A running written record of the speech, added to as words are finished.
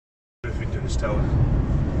Town.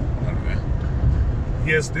 Okay.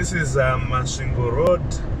 Yes, this is Masvingo Road,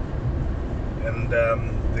 and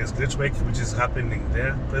there's great work which is happening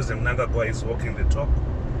there. President Mnangagwa is walking the talk.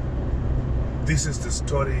 This is the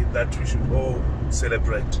story that we should all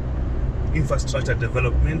celebrate. Infrastructure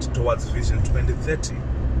development towards Vision 2030.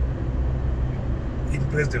 In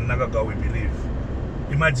President Mnangagwa, we believe.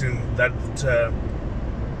 Imagine that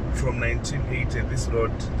from 1980, this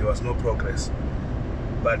road, there was no progress.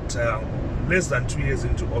 But less than 2 years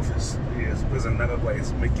into office, President Mnangagwa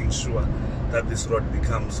is making sure that this road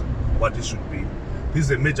becomes what it should be. This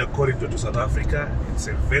is a major corridor to South Africa. It's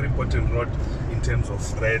a very important road in terms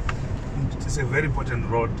of trade. It's a very important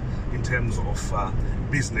road in terms of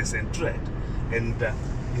business and trade. And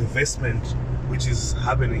investment which is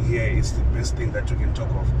happening here is the best thing that you can talk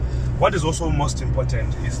of. What is also most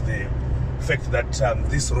important is the fact that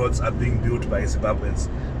these roads are being built by Zimbabweans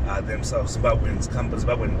themselves,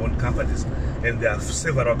 Zimbabwean-owned companies, and there are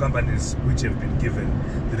several companies which have been given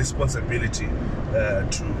the responsibility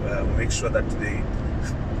to make sure that they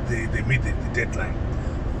meet the deadline.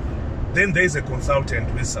 Then there is a consultant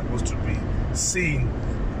who is supposed to be seeing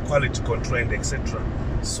quality control and etc.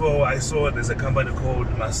 So I saw there's a company called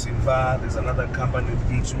Masimba, there's another company,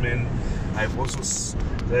 Bitumen. I've also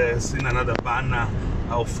seen another banner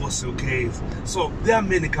of Fossil Cave. So there are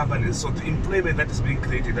many companies. So the employment that is being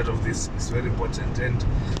created out of this is very important, and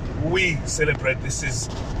we celebrate. This is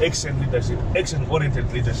action leadership,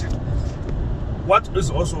 action-oriented leadership. What is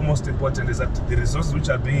also most important is that the resources which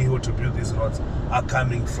are being able to build these roads are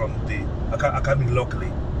coming coming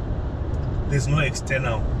locally. There's no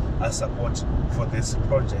external support for this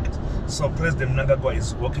project. So President Mnangagwa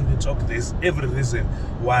is walking the talk. There's every reason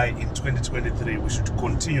why in 2023 we should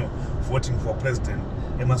continue voting for President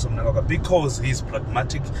Emmerson Mnangagwa, because he's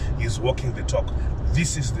pragmatic, he's walking the talk.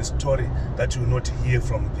 This is the story that you will not hear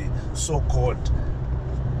from the so-called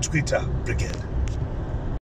Twitter brigade.